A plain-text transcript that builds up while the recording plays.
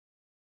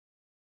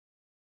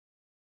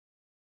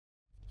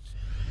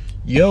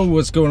Yo,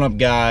 what's going up,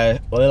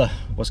 guy?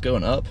 What's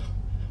going up?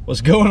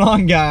 What's going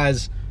on,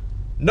 guys?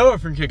 Noah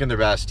from Kicking Their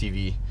Bass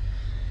TV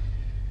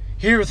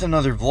here with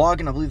another vlog,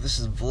 and I believe this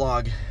is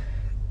vlog.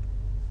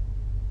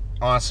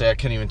 Honestly, I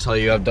can't even tell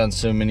you. I've done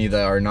so many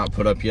that are not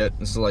put up yet.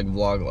 This is like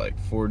vlog like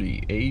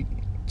 48.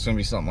 It's gonna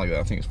be something like that.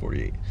 I think it's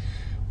 48.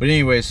 But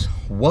anyways,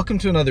 welcome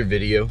to another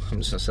video. I'm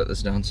just gonna set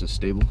this down so it's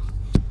stable.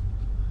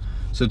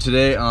 So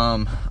today,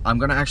 I'm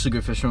gonna actually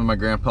go fishing with my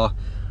grandpa.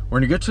 We're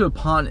gonna go to a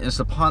pond.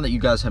 It's a pond that you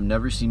guys have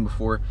never seen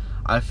before.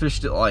 I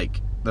fished it like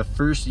the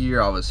first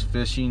year I was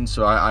fishing,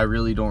 so I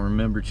really don't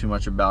remember too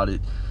much about it.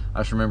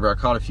 I just remember I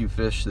caught a few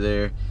fish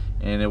there,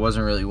 and it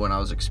wasn't really when I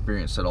was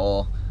experienced at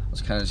all. I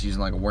was kind of just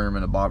using like a worm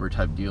and a bobber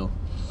type deal.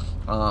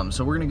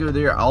 So we're gonna go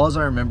there. All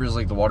I remember is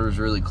like the water was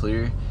really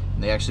clear,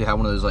 and they actually have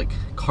one of those like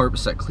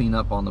carps that clean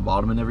up on the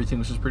bottom and everything,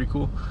 which is pretty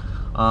cool.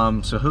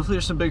 So hopefully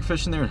there's some big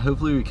fish in there, and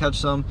hopefully we catch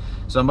some.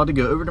 So I'm about to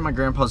go over to my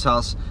grandpa's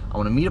house. I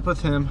want to meet up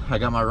with him. I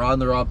got my rod in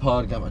the rod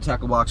pod, got my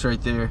tackle box right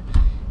there,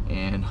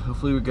 and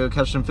hopefully we go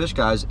catch some fish,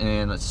 guys.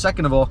 And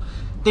second of all,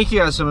 thank you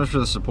guys so much for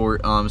the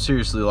support.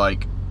 Seriously,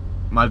 like,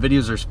 my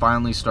videos are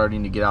finally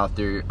starting to get out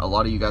there. A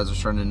lot of you guys are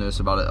starting to notice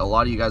about it. A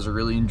lot of you guys are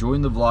really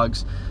enjoying the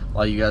vlogs. A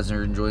lot of you guys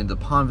are enjoying the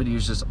pond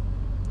videos, just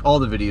all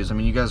the videos. I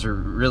mean, you guys are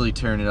really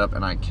tearing it up,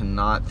 and I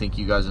cannot thank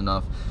you guys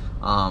enough.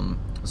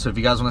 So if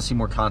you guys want to see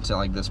more content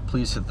like this,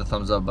 please hit the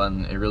thumbs up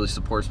button. It really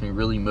supports me,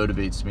 really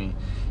motivates me,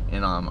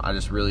 and I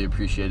just really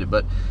appreciate it.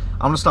 But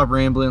I'm gonna stop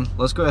rambling.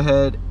 Let's go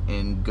ahead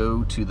and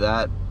go to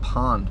that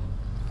pond.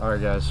 All right,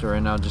 guys, so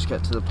right now just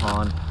get to the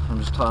pond. I'm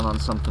just tying on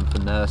something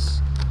finesse.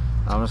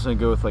 I'm just gonna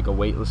go with like a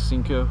weightless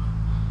Senko.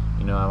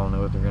 You know, I don't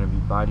know what they're gonna be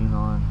biting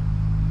on,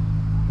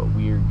 but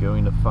we are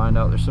going to find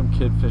out. There's some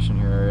kid fishing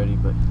here already,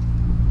 but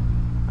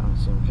I don't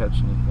see them catch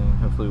anything.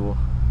 Hopefully we'll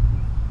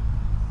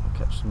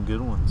catch some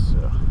good ones.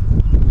 So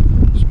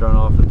starting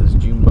off with this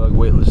June Bug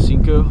weightless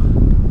Senko.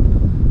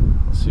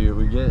 Let's see what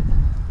we get.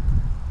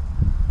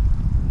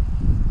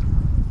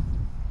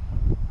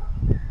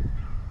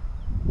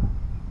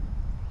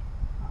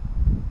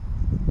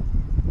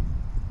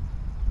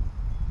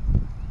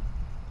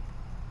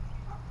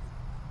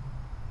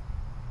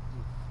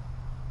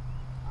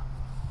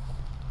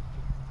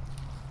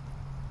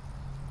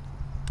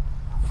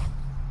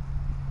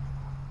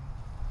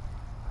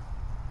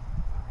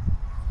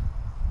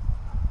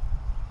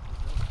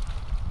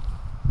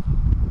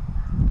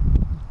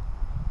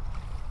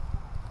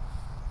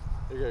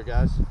 There you go,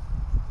 guys.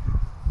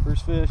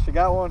 First fish, I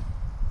got one.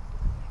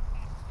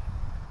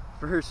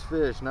 First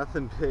fish,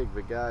 nothing big,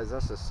 but guys,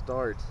 that's a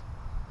start.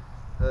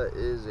 That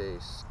is a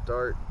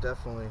start,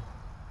 definitely.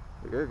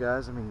 There you go,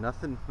 guys. I mean,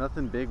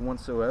 nothing big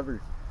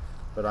whatsoever,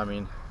 but I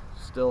mean,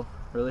 still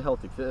really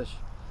healthy fish.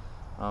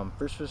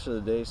 First fish of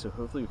the day, so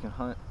hopefully we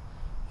can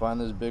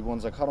find those big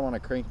ones. I caught them on a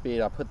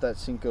crankbait. I put that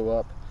Senko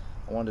up.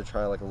 I wanted to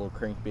try like a little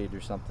crankbait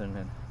or something,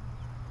 and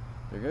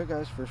there you go,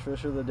 guys. First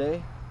fish of the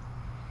day.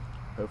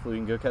 Hopefully we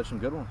can go catch some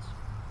good ones.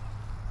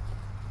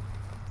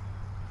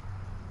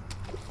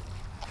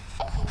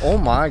 Oh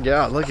my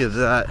God, look at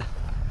that.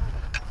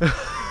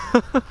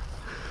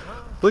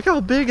 Look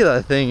how big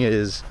that thing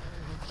is.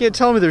 You can't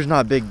tell me there's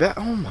not big bass.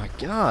 Oh my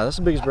God, that's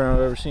the biggest brown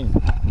I've ever seen.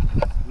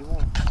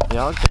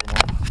 Yeah, I'll take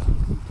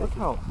one. Look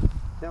how.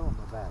 Tell him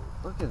about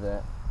it. Look at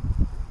that.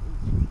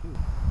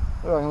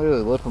 Oh, I can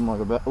literally lift him like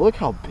a bat. Look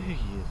how big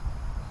he is.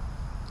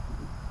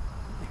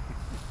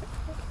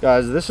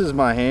 Guys, this is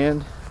my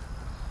hand.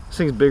 This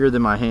thing's bigger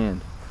than my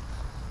hand.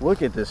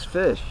 Look at this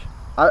fish.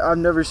 I've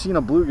never seen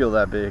a bluegill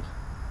that big.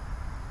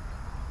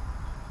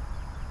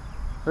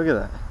 Look at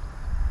that.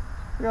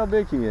 Look how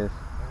big he is.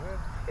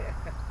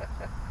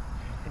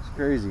 It's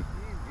crazy.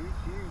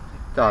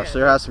 Gosh,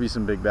 there has to be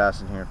some big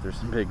bass in here if there's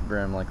some big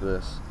brim like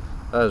this.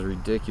 That is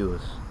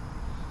ridiculous.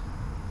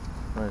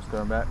 You want to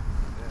throw him back?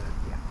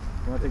 Yeah.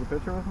 You want to take a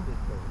picture with him?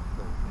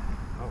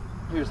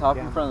 Here, just hop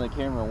in front of the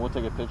camera and we'll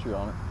take a picture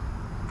on it.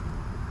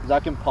 Because I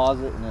can pause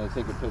it and then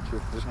take a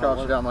picture. Just crouch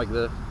it down like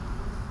this.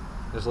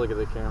 Just look at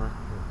the camera.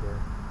 Okay.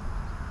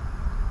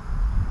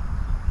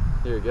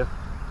 There you go.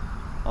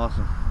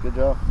 Awesome. Good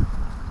job.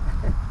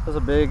 That's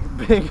a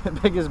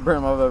biggest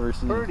brim I've ever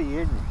seen. Pretty,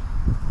 isn't it?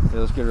 Yeah,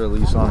 let's get a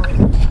release on it.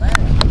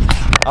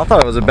 I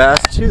thought it was a bass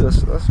too.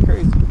 That's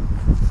crazy. You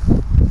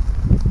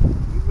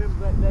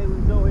remember that day we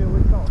was over here,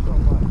 we caught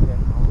something like that?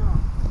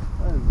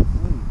 That was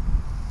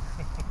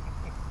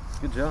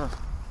sweet. Good job.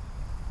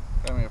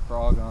 Got me a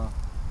frog on.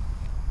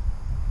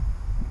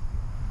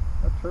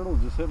 That turtle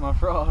just hit my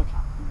frog.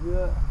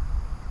 Yeah.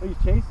 Oh, he's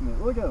chasing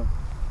it. Look at him.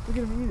 Look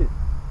at him eat it.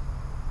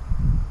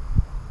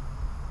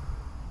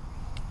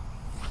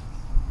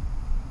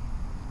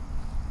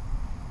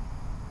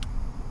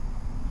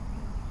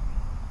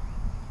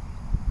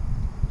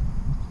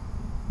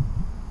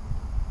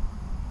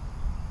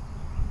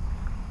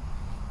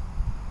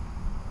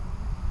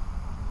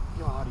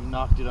 God, he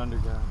knocked it under,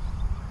 guys.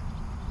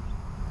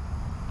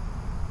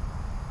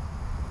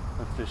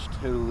 The fish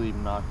totally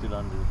knocked it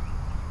under.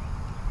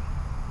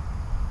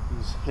 He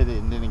just hit it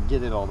and didn't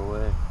get it all the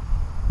way.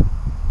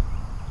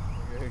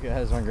 Okay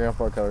guys, my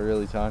grandpa caught a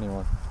really tiny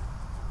one.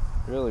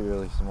 Really,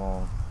 really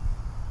small.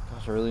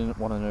 Gosh, I really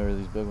want to know where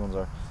these big ones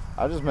are.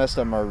 I just messed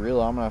up my reel.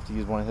 I'm gonna have to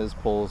use one of his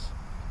poles.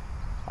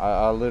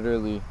 I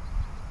literally,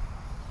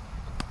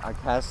 I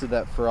casted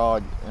that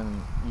frog,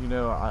 and you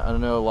know, I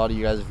know a lot of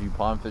you guys, if you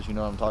pond fish, you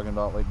know what I'm talking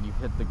about. Like, you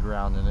hit the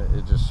ground and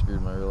it just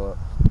screwed my reel up.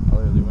 I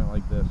literally went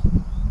like this.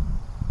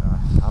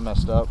 I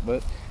messed up,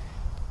 but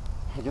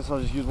I guess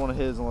I'll just use one of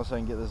his unless I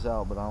can get this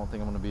out, but I don't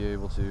think I'm gonna be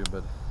able to,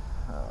 but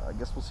I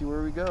guess we'll see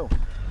where we go.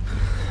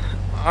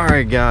 All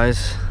right,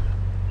 guys.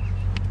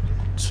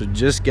 So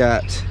just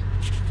got to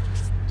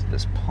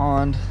this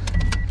pond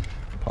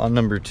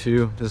number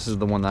 2. This is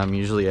the one that I'm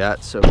usually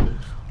at, so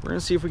we're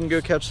gonna see if we can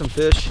go catch some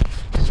fish.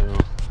 So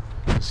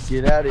let's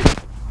get at it.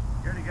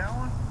 You already got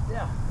one?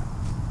 Yeah.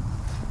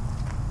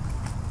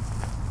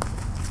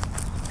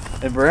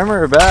 A brim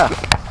or a bass?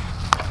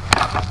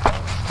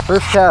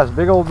 First cast,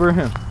 big old brim.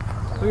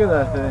 Look at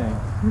that thing.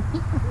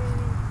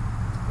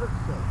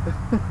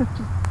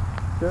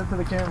 Show it to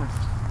the camera.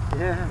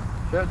 Yeah.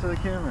 Show it to the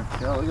camera.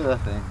 Yeah, look at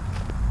that thing.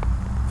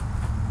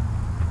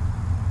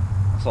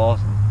 That's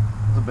awesome.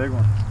 That's a big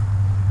one.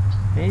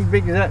 Ain't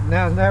big as that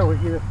down there we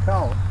get a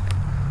call.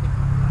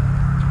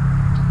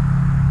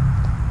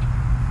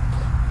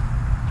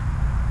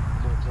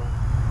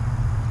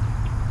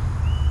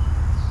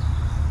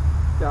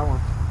 Got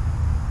one.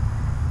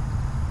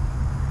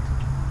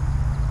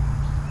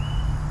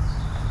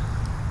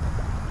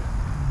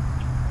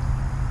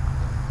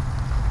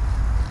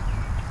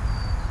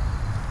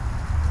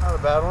 Not a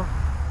bad one.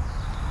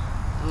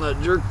 On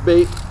that jerk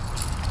bait.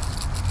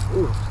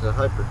 Ooh, the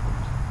hyper.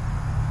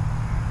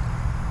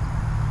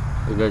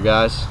 There you go,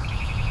 guys.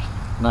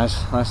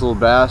 Nice little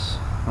bass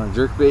on a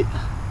jerk bait.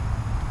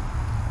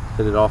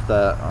 Hit it off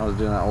that. I was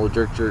doing that old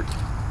jerk.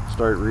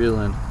 Start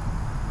reeling.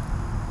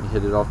 You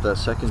hit it off that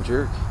second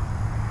jerk.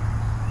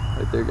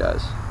 Right there,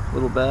 guys.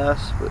 Little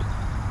bass, but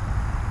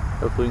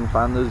hopefully we can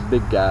find those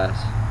big guys.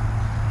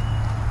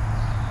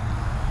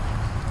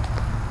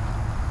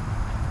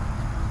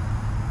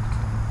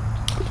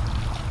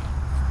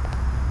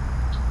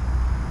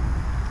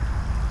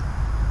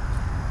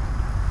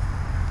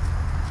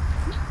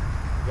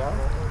 Got it?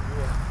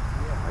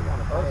 Yeah, I got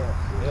a bass.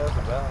 Yeah, that's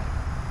a bass.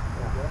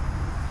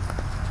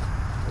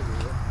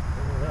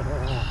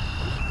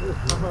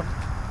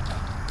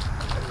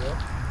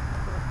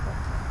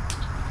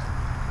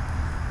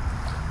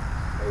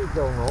 There you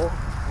go, Noel.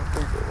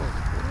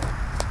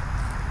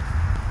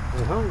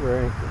 You're hungry,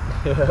 ain't you?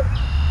 Yeah.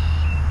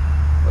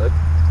 Look at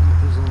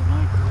these little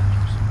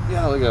micros.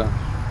 Yeah, look at them.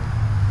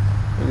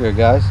 Look at it,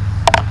 guys.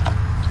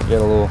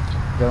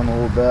 Got him a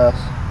little bass.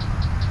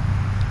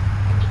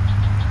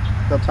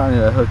 Look how tiny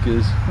that hook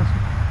is.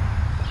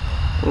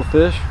 Little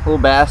fish, little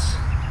bass.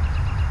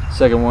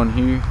 Second one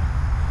here.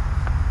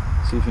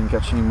 See if you can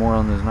catch any more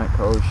on those night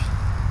colors.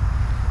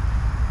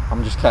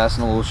 I'm just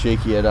casting a little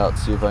shaky head out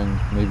to see if I can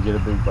maybe get a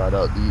big bite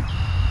out deep.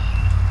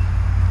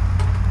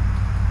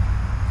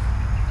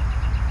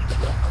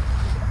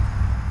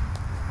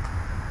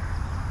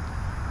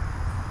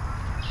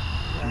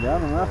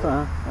 Got him that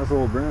time. That's a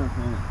little brim.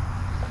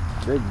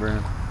 Yeah. Big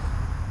brim.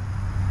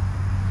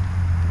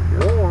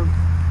 Warm.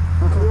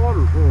 The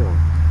water's warm.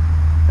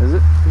 Is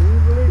it? Can you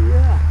believe?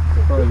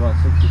 Yeah. Probably about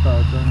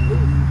 65, 70.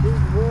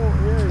 It's warm.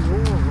 Yeah, it's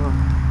warm.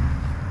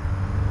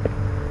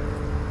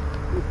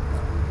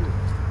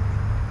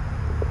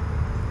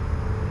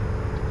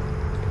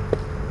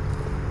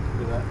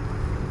 Look at that.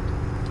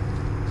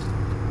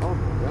 Oh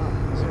my God.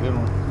 That's a good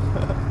one.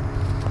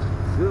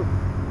 Good.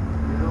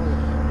 You know,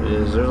 It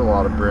is. There's a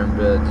lot of brim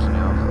beds, you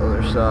know, on the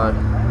other side.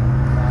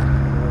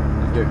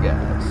 Look at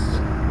guys.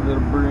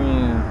 Little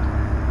brim.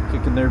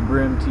 Kicking their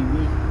brim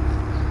TV.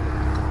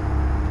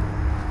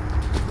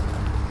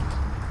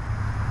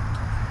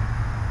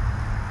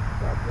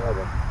 got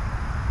another.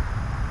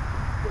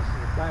 This is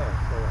a bass,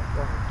 so I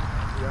think.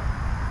 Yeah.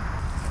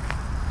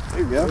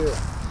 There you go.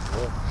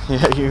 Yeah.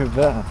 Yeah, you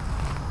bet.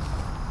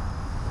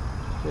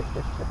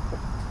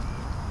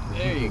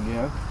 There you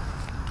go.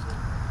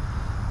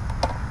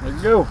 There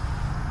you go.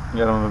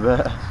 Got him a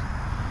bass.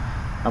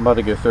 I'm about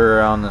to go throw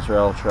around this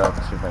rattle trap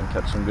and see if I can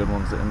catch some good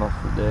ones to end off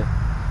the day.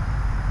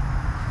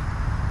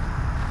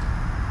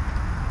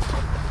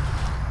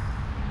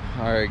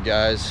 Alright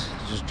guys,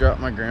 just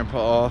dropped my grandpa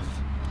off.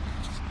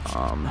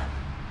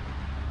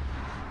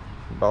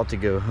 About to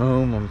go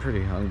home. I'm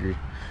pretty hungry.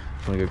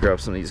 I'm gonna go grab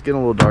some of these. It's getting a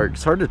little dark.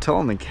 It's hard to tell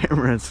on the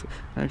camera. It's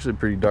actually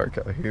pretty dark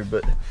out here,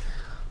 but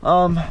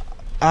I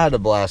had a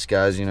blast,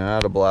 guys. You know, I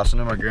had a blast. I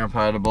know my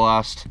grandpa had a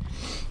blast,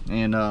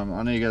 and I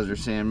know you guys are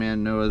saying,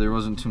 man, Noah, there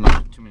wasn't too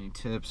many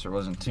tips. There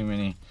wasn't too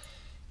many,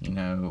 you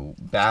know,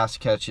 bass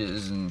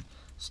catches and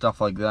stuff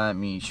like that.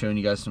 Me showing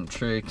you guys some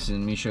tricks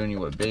and me showing you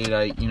what bait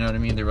you know what I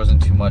mean. There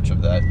wasn't too much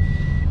of that,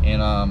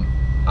 and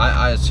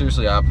I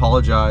seriously, I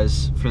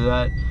apologize for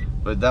that.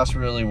 But that's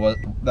really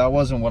that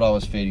wasn't what I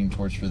was fading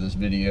towards for this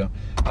video.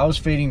 I was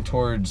fading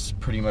towards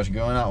pretty much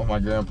going out with my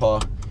grandpa,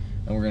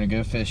 and we're gonna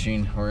go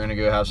fishing. We're gonna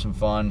go have some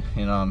fun.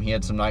 And he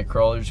had some night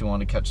crawlers. He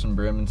wanted to catch some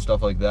brim and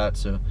stuff like that.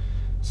 So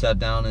sat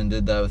down and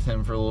did that with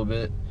him for a little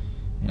bit,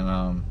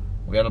 and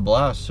we had a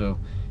blast. So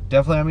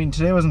definitely, I mean,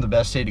 today wasn't the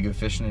best day to go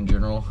fishing in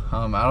general.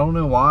 I don't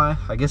know why.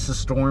 I guess the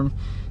storm,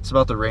 it's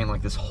about to rain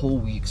like this whole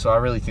week, so I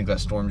really think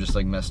that storm just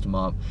like messed him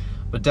up.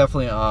 But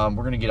definitely,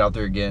 we're gonna get out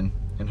there again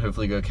and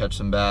hopefully go catch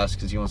some bass,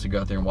 because he wants to go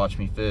out there and watch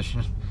me fish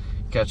and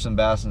catch some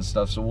bass and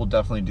stuff. So we'll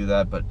definitely do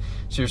that. But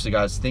seriously,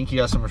 guys, thank you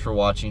guys so much for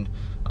watching.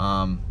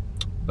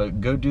 But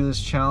go do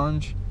this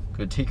challenge.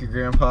 Go take your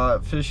grandpa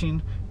out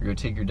fishing, or go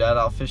take your dad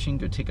out fishing,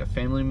 go take a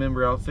family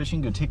member out fishing,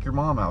 go take your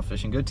mom out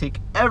fishing, go take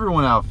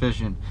everyone out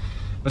fishing.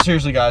 But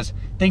seriously, guys,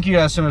 thank you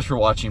guys so much for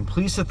watching.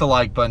 Please hit the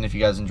like button if you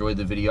guys enjoyed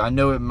the video. I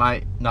know it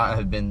might not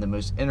have been the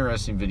most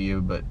interesting video,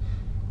 but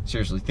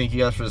seriously, thank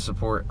you guys for the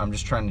support. I'm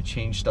just trying to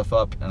change stuff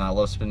up, and I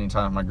love spending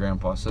time with my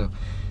grandpa. So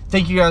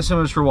thank you guys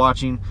so much for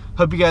watching.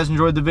 Hope you guys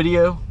enjoyed the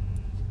video.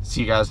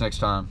 See you guys next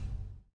time.